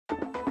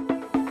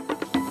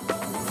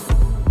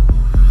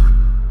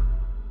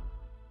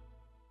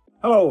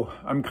Hello,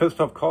 I'm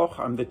Christof Koch.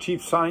 I'm the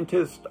Chief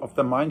Scientist of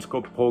the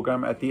Mindscope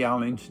program at the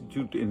Allen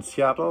Institute in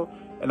Seattle,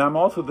 and I'm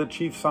also the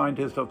Chief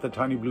Scientist of the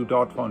Tiny Blue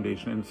Dot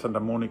Foundation in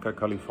Santa Monica,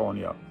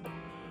 California.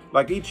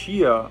 Like each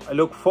year, I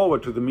look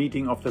forward to the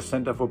meeting of the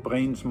Center for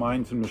Brains,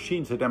 Minds and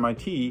Machines at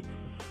MIT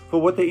for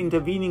what the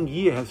intervening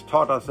year has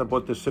taught us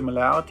about the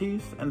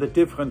similarities and the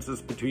differences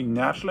between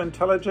natural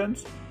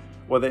intelligence,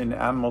 whether in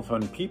animals or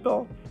in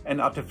people, and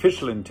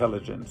artificial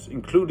intelligence,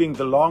 including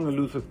the long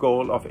elusive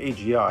goal of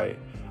AGI,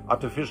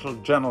 artificial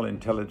general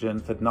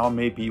intelligence, that now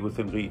may be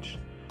within reach.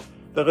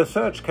 The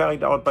research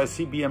carried out by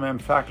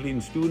CBMM faculty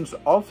and students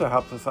also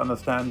helps us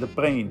understand the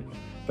brain,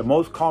 the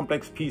most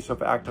complex piece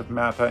of active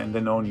matter in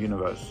the known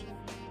universe.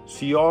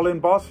 See you all in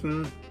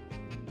Boston.